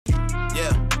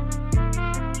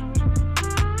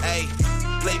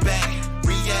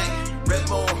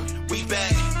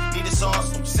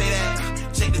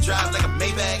drive like a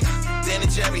Maybach. Dan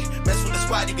and Jerry, mess with the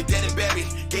squad, you get dead and buried.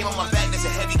 Game on my back, that's a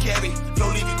heavy carry. Flow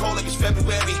leave you cold like it's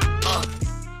February.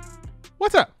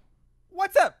 What's up?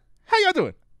 What's up? How y'all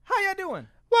doing? How y'all doing?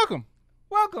 Welcome.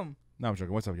 Welcome. No, I'm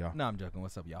joking. What's up, y'all? No, I'm joking.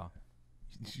 What's up, y'all?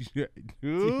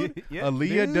 Dude, Yeah,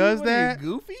 Aaliyah dude, does what are you, that?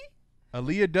 Goofy?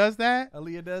 Aaliyah does that?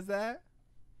 Aaliyah does that?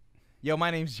 Yo, my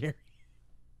name's Jerry.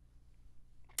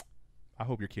 I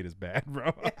hope your kid is bad,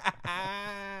 bro.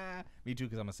 Me too,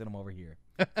 because I'm going to send him over here.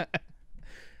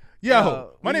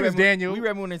 Yo, my name is Daniel. We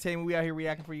Red Moon Entertainment. We out here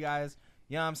reacting for you guys.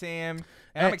 You know what I'm saying?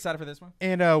 And I'm excited for this one.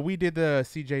 And we did the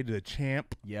CJ the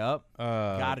Champ. Yep.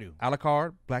 Got to.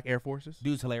 Alucard, Black Air Forces.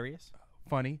 Dude's hilarious.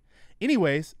 Funny.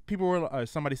 Anyways, people were,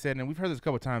 somebody said, and we've heard this a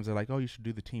couple of times, they're like, oh, you should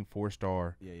do the Team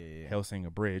 4-star Hellsing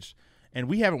Abridged. And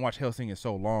we haven't watched Hellsing in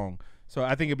so long, so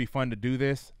I think it'd be fun to do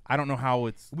this. I don't know how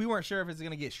it's... We weren't sure if it's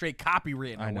going to get straight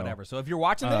copywritten or know. whatever. So if you're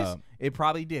watching this, it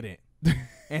probably didn't.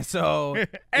 And so if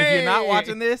you're not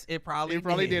watching this, it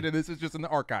probably did, and this is just in the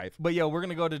archive. But yo, we're going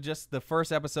to go to just the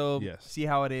first episode, Yes. see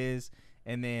how it is.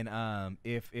 And then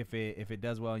if it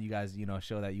does well and you guys,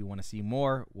 show that you want to see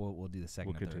more, we'll do the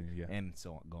second and third. Continue, yeah. And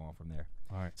so go on from there.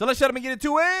 All right. So let's shut up and get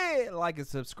into it. Like and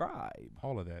subscribe.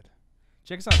 All of that.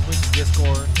 Check us out on Twitch,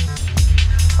 Discord.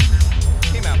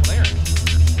 Came out blaring.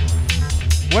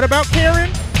 What about Karen?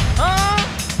 Huh?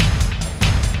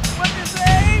 What'd you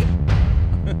say?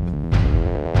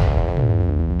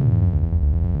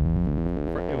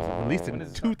 It was released in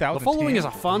 2010. The following is a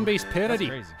fan-based parody.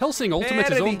 That's crazy. Hellsing Ultimate is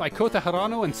Parody. owned by Kota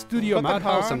Hirano and Studio Kota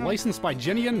Madhouse and Hirano. licensed by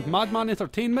Genian, Madman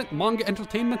Entertainment, Manga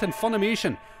Entertainment, and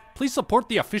Funimation. Please support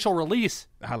the official release.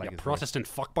 I like you his Protestant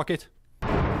fuckbucket.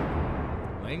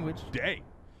 Language. Dang.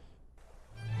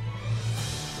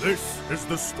 This is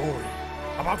the story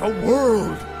about a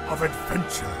world of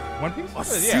adventure. One Piece? A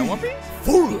sea Yeah, One Piece?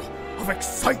 full of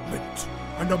excitement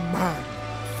and a man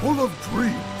full of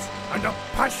dreams and a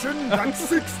passion that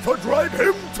seeks to drive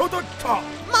him to the top.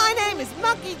 My name is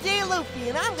Monkey D. Luffy,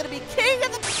 and I'm gonna be king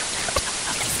of the...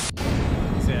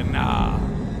 He said, nah.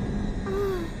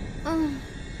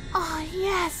 Oh,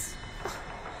 yes.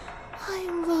 I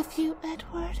love you,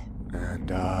 Edward.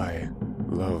 And I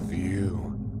love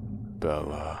you,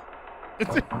 Bella.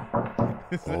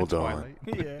 Hold on.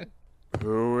 Yeah.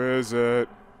 Who is it?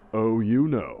 Oh, you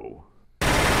know.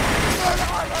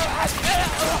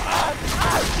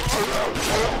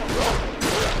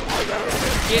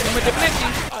 Get him with the flippy.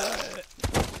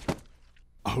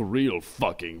 A real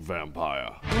fucking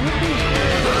vampire.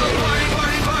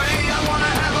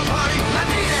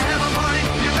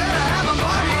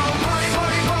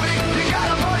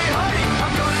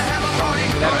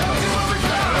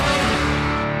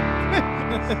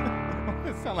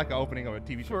 It sounds like an opening of a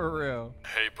TV show. For real.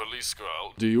 Hey, police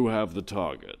girl. Do you have the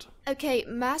target? Okay,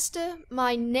 Master,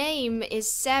 my name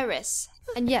is Ceres.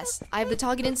 And yes, I have the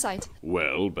target in sight.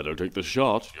 Well, better take the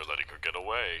shot. You're letting her get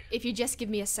away. If you just give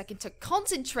me a second to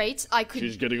concentrate, I could...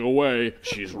 She's getting away.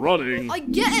 She's running. I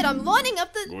get it, I'm lining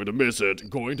up the... Going to miss it.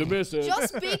 Going to miss it.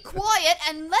 Just be quiet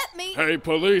and let me... Hey,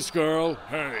 police girl.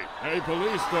 Hey,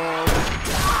 police girl.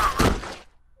 There!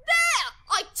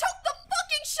 I took the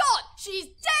fucking shot! She's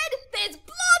dead! There's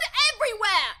blood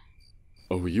everywhere!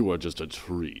 Oh, you are just a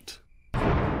treat.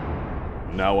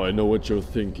 Now I know what you're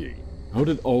thinking. How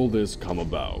did all this come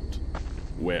about?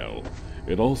 Well,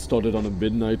 it all started on a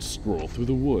midnight stroll through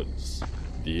the woods.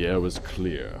 The air was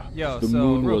clear. Yo, the so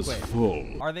moon real was quick,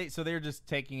 full. Are they? So they're just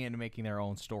taking it and making their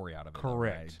own story out of it. though,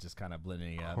 Correct. right? Just kind of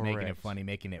blending it up, making it Correct. funny,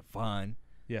 making it fun.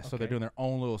 Yeah, so Okay. they're doing their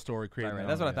own little story, creating Right,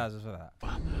 their That's what I own, thought. That's what I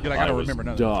thought. You're like, I don't was remember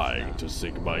none of this. dying to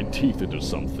sink my teeth into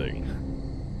something.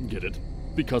 Get it?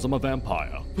 Because I'm a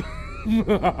vampire.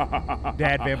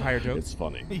 Dad vampire jokes. It's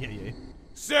funny. Yeah.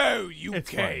 So you It's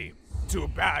came. Too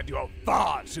bad you're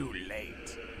far too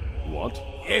late. What?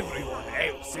 Everyone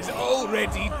else is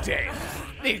already dead,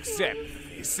 except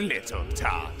this little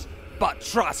tart. But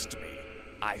trust me,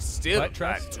 I still What,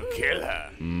 plan trust? to kill her.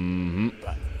 Mm-hmm.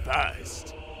 But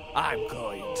first, I'm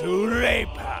going to rape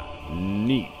her.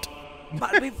 Neat.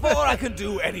 But before I can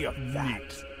do any of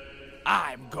that,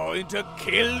 I'm going to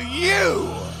kill you!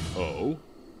 Oh?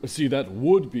 See, that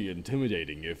would be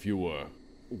intimidating if you were,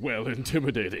 well,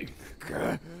 intimidating.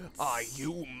 Are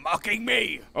you mocking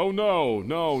me? Oh, no.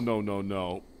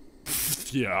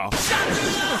 Yeah.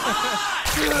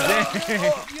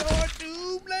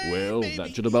 Well,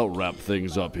 that should about wrap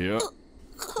things up here.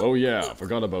 Oh yeah,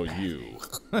 forgot about you.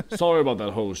 Sorry about that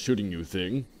whole shooting you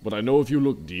thing, but I know if you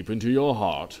look deep into your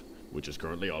heart, which is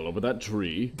currently all over that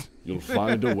tree, you'll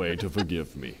find a way to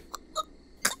forgive me.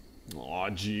 Aw,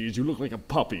 jeez, you look like a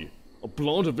puppy. A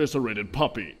blonde eviscerated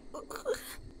puppy.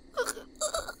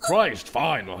 Christ,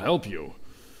 fine, I'll help you.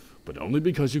 but only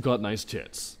because you got nice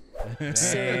tits.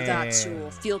 So that's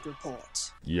your field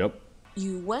report. Yep.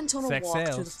 You went on a Sex walk through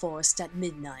sells. the forest at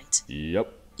midnight.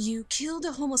 Yep. You killed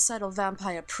a homicidal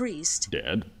vampire priest,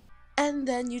 Dead. and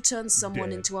then you turned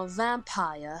someone into a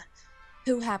vampire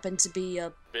who happened to be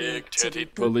a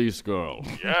big-titted Police girl.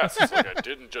 Yes, it's like I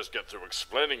didn't just get through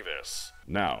explaining this.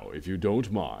 Now, if you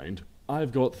don't mind,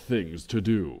 I've got things to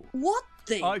do. What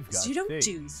things? I've got You don't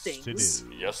do things to things.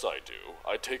 do. Yes, I do.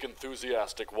 I take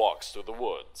enthusiastic walks through the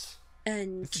woods.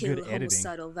 And It's kill good editing.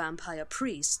 homicidal vampire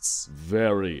priests.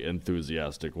 Very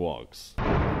enthusiastic walks.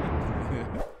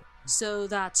 So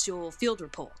that's your field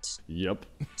report. Yep.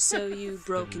 So you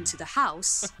broke into the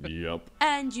house, Yep.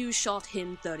 and you shot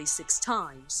him 36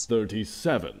 times,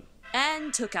 37.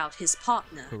 and took out his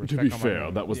partner. To be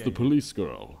fair, that was the police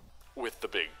girl. With the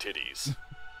big titties.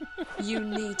 You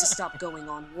need to stop going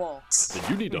on walks.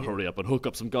 Then you need to hurry up and hook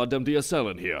up some goddamn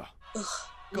DSL in here. Go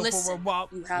for a Listen,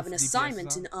 walk. you have an What's assignment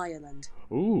DPS, in Ireland.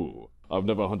 Ooh, I've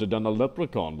never hunted down a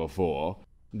leprechaun before.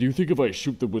 Do you think if I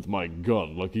shoot them with my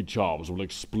gun, Lucky Charms will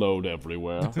explode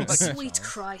everywhere? Sweet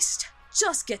Christ.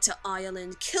 Just get to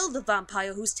Ireland, kill the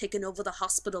vampire who's taken over the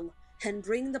hospital, and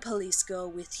bring the police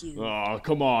girl with you. Aw,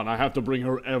 come on, I have to bring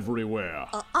her everywhere.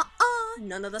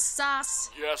 None of the sass.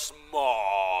 Yes,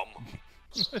 Mom.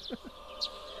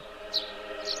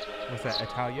 What's that?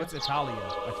 Italia? What's Italia?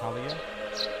 Italia?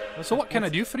 So what can I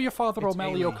do for you, Father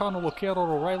O'Malley, O'Connell, O'Carroll,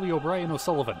 O'Reilly, O'Brien,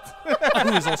 O'Sullivan?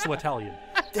 Who is also Italian.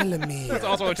 Tell me, That's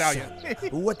also Italian.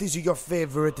 what is your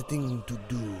favorite thing to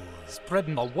do?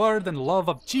 Spreading the word and love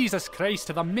of Jesus Christ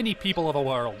to the many people of the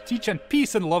world. Teaching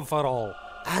peace and love for all.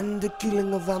 And the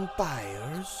killing of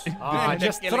vampires?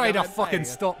 Just try to fucking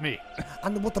stop me.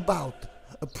 And what about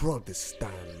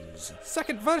Protestants?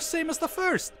 Second verse, same as the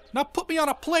first. Now put me on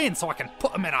a plane so I can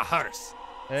put him in a hearse.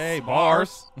 Hey,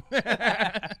 bars. Hey,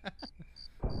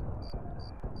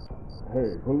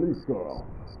 police girl.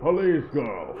 Police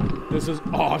girl. This is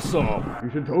awesome. You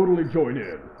should totally join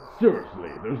in. Seriously,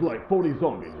 there's like 40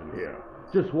 zombies in here.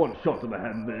 Just one shot to the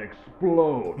head and they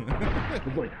explode.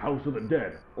 It's like House of the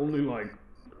Dead, only like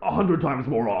 100 times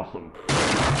more awesome.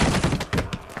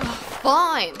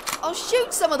 Fine. I'll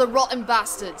shoot some of the rotten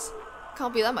bastards.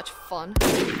 Can't be that much fun.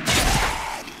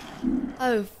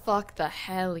 Oh, fuck the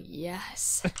hell,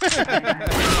 yes.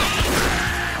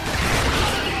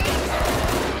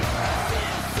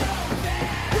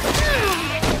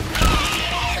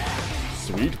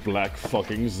 Sweet black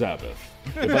fucking Zabbath.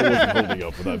 If I wasn't holding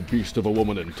up for that beast of a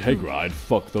woman Integra, I'd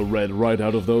fuck the red right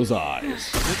out of those eyes.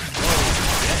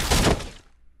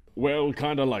 Well,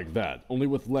 kinda like that, only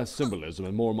with less symbolism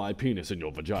and more my penis in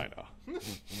your vagina.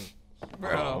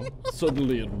 Bro.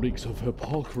 Suddenly it reeks of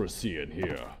hypocrisy in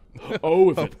here.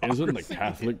 Oh, if it isn't the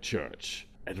Catholic Church.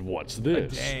 And what's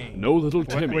this? Dang. No little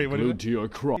Timmy wait, what is glued it? to your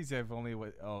cross He said if only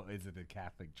what? Oh, is it a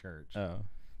Catholic church? Oh.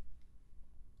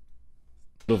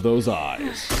 of those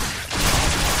eyes.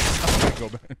 Go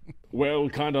back. Well,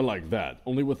 kinda like that,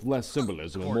 only with less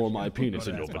symbolism and more my penis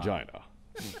in your vagina.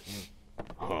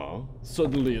 Huh?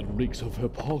 Suddenly it reeks of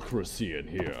hypocrisy in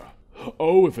here.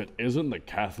 Oh, if it isn't the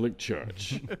Catholic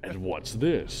Church. And what's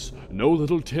this? No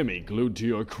little Timmy glued to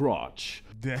your crotch.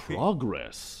 Dang.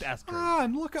 Progress. That's crazy.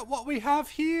 And look at what we have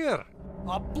here.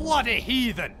 A bloody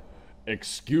heathen.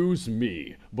 Excuse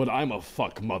me, but I'm a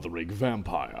fuck-mothering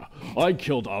vampire. I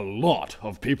killed a lot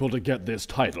of people to get this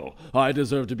title. I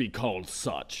deserve to be called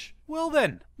such. Well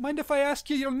then, mind if I ask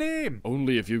you your name?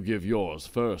 Only if you give yours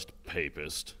first,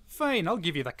 papist. Fine, I'll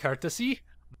give you the courtesy.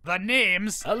 The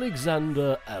name's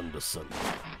Alexander Anderson.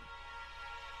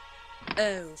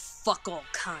 Oh, fuck all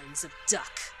kinds of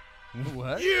duck.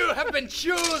 What? You have been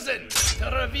chosen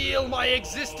to reveal my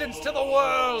existence to the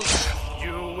world.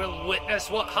 You will witness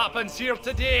what happens here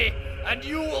today, and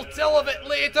you will tell of it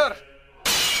later.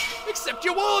 Except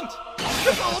you won't,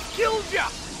 because I'll have killed you.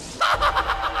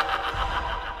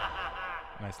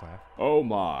 Nice laugh. Oh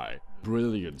my,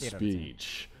 brilliant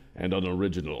speech. And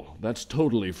unoriginal. That's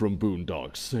totally from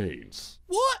Boondock Saints.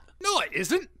 What? No, it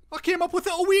isn't. I came up with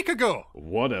it a week ago.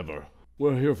 Whatever.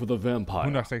 We're here for the vampire.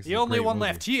 Boondock Saints is The a only great one movie.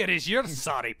 left here is your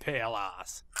sorry pale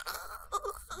ass.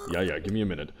 Yeah, give me a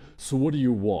minute. So what do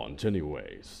you want,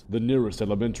 anyways? The nearest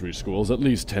elementary school is at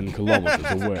least 10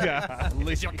 kilometers away.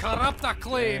 Is your corrupt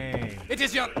acclaim. Dang. It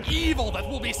is your evil that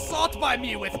will be sought by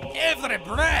me with every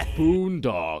breath.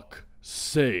 Boondock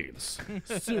Saints.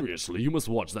 Seriously, you must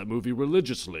watch that movie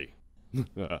religiously.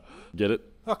 Get it?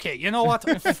 Okay, you know what?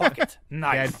 Fuck it. Dad,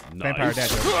 Knife. vampire dad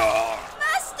joke.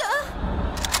 Master!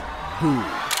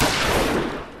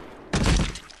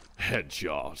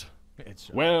 Headshot.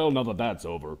 Well, now that that's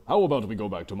over, how about we go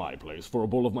back to my place for a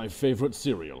bowl of my favorite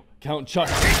cereal, Count Chuck.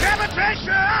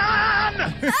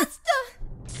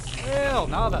 Well,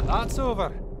 now that that's over,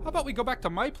 how about we go back to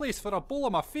my place for a bowl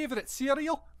of my favourite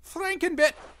cereal,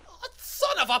 Frankenbit? Oh,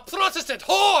 son of a Protestant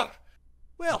whore!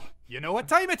 Well, you know what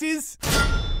time it is.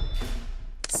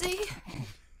 See?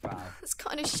 This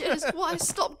kind of shit is why I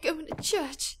stopped going to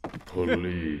church.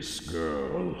 Police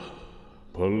girl.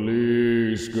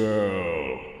 Police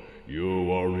girl.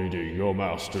 You are reading your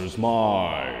master's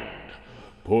mind.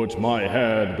 Put my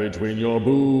head between your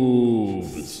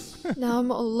boobs. Now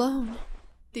I'm all alone.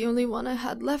 The only one I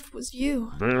had left was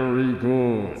you. Very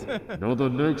good. Now the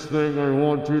next thing I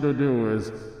want you to do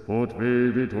is put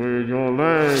me between your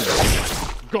legs.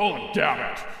 God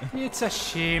damn it! It's a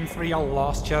shame for you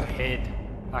lost your head.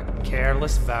 A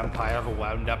careless vampire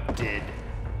wound up dead.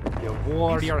 You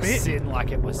wore your sin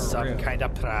like it was some kind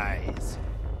of prize.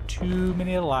 Too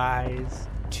many lies.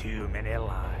 Too many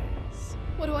lies.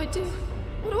 What do I do?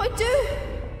 What do I do?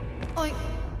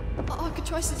 I could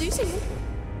try seducing him.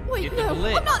 Wait, no,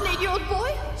 I'm not an 8-year-old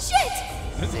boy. Shit!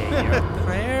 Say your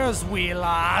prayers, wee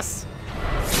lass.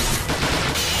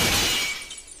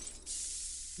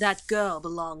 That girl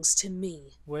belongs to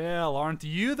me. Well, aren't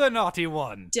you the naughty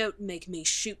one? Don't make me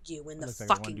shoot you in the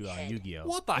fucking head.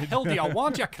 What the hell do you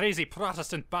want, you crazy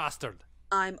Protestant bastard?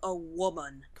 I'm a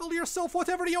woman. Call yourself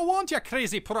whatever you want, you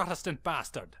crazy Protestant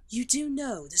bastard. You do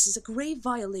know this is a grave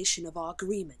violation of our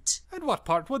agreement. And what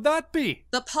part would that be?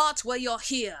 The part where you're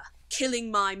here,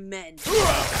 killing my men.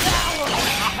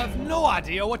 I have no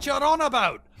idea what you're on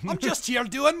about. I'm just here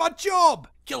doing my job.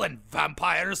 Killing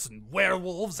vampires and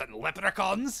werewolves and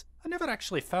leprechauns. I never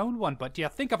actually found one, but do you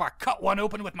think if I cut one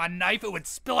open with my knife it would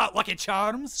spill out Lucky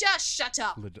Charms? Just shut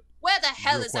up. Where the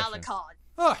hell is Alucard?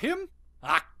 Oh, him?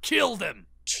 I killed him.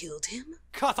 Killed him?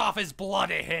 Cut off his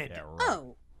bloody head. Yeah, right.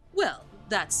 Oh, well,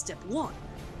 that's step 1.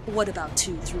 What about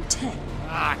 2 through 10?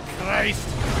 Ah, Christ.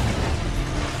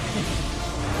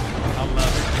 I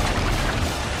love it.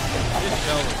 This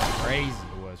show was crazy.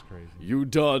 It was crazy. You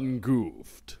done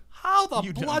goofed. How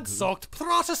the blood-soaked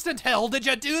Protestant hell did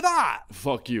you do that?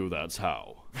 Fuck you, that's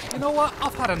how. You know what?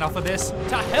 I've had enough of this.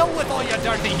 To hell with all you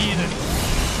dirty heathens.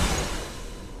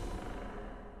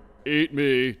 Eat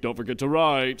me. Don't forget to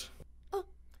write.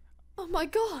 Oh my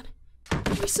god.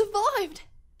 We survived.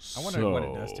 I wonder what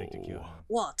it does take to kill him.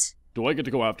 What? Do I get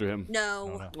to go after him?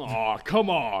 No. Aw,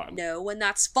 come on. No, and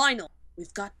that's final.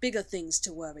 We've got bigger things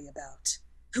to worry about.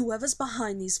 Whoever's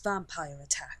behind these vampire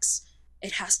attacks,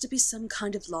 it has to be some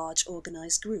kind of large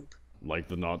organized group. Like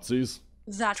the Nazis?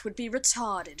 That would be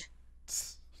retarded.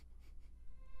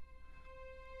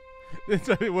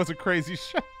 It was a crazy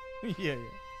show. Yeah.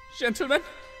 Gentlemen,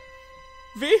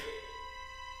 we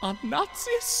are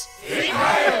Nazis. Sieg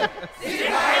Heil! Sieg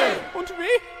Heil! Und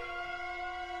wir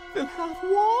will have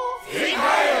war. Sieg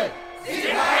Heil!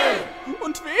 Sieg Heil!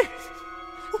 Und wir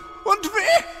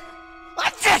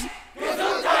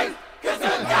Gesundheit!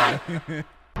 Gesundheit!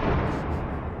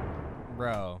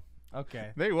 Bro,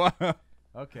 okay. They wild.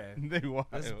 Okay. They wild.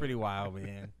 This is pretty wild,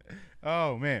 man.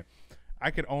 Oh, man. I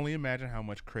could only imagine how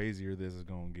much crazier this is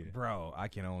going to get. Bro, I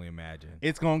can only imagine.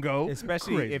 It's going to go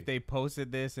especially crazy. if they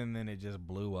posted this and then it just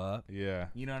blew up. Yeah.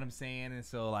 You know what I'm saying? And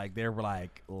so, like, they were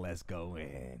like, let's go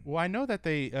in. Well, I know that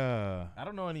they... I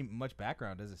don't know any much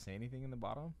background. Does it say anything in the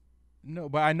bottom? No,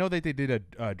 but I know that they did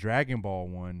a Dragon Ball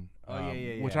one.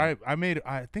 Yeah. Which I made...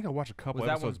 I think I watched a couple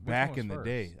episodes back in the first?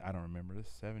 day. I don't remember.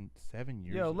 This 7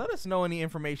 years Yo, ago. let us know any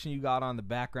information you got on the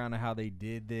background of how they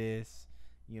did this.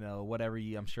 You know, whatever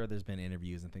you... I'm sure there's been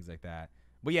interviews and things like that.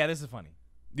 But yeah, this is funny.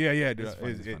 Yeah, It's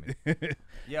funny.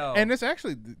 Yo. And it's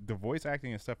actually the voice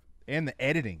acting and stuff and the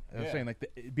editing. I'm saying, like,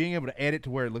 being able to edit to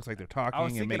where it looks like they're talking I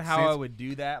was and thinking makes how sense. I would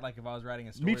do that, like if I was writing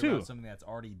a story Me too. about something that's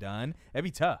already done. That'd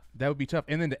be tough. That would be tough.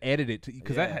 And then to edit it,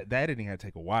 because Yeah. that editing had to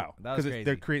take a while. That was Because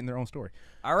they're creating their own story.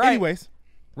 All right. Anyways.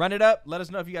 Run it up. Let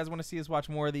us know if you guys want to see us watch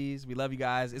more of these. We love you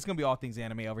guys. It's going to be all things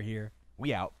anime over here.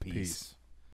 We out. Peace.